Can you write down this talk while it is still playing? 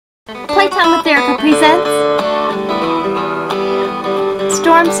Erica presents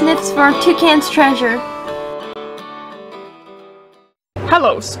Storm Sniffs for Toucan's Treasure.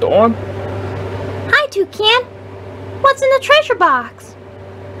 Hello, Storm. Hi, Toucan. What's in the treasure box?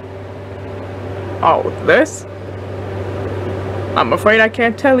 Oh, this? I'm afraid I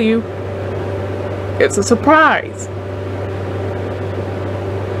can't tell you. It's a surprise.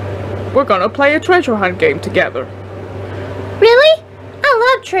 We're gonna play a treasure hunt game together. Really?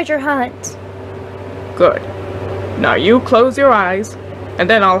 I love treasure hunts. Good. Now you close your eyes, and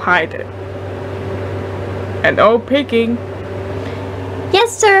then I'll hide it. And no peeking.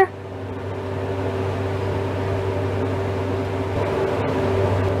 Yes, sir.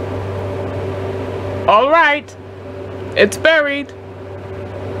 All right. It's buried.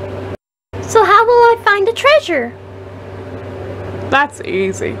 So how will I find the treasure? That's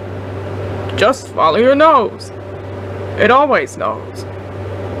easy. Just follow your nose. It always knows.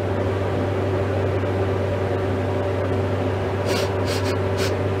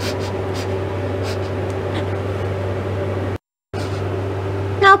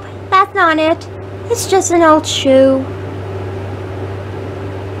 Nope, that's not it. It's just an old shoe.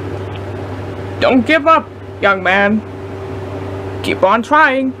 Don't give up, young man. Keep on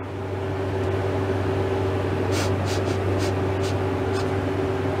trying.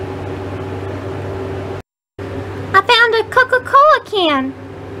 I found a Coca-Cola can.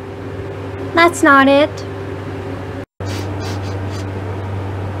 That's not it.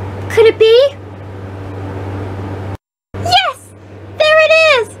 Could it be? Yes! There it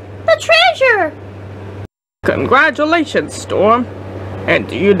is! The treasure! Congratulations, Storm. And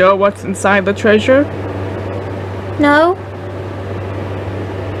do you know what's inside the treasure? No.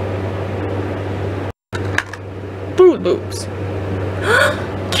 Fruit Loops.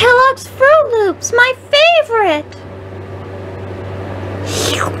 Kellogg's Fruit Loops, my favorite!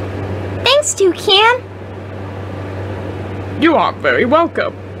 Thanks, Toucan. You are very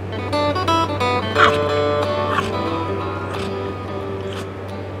welcome.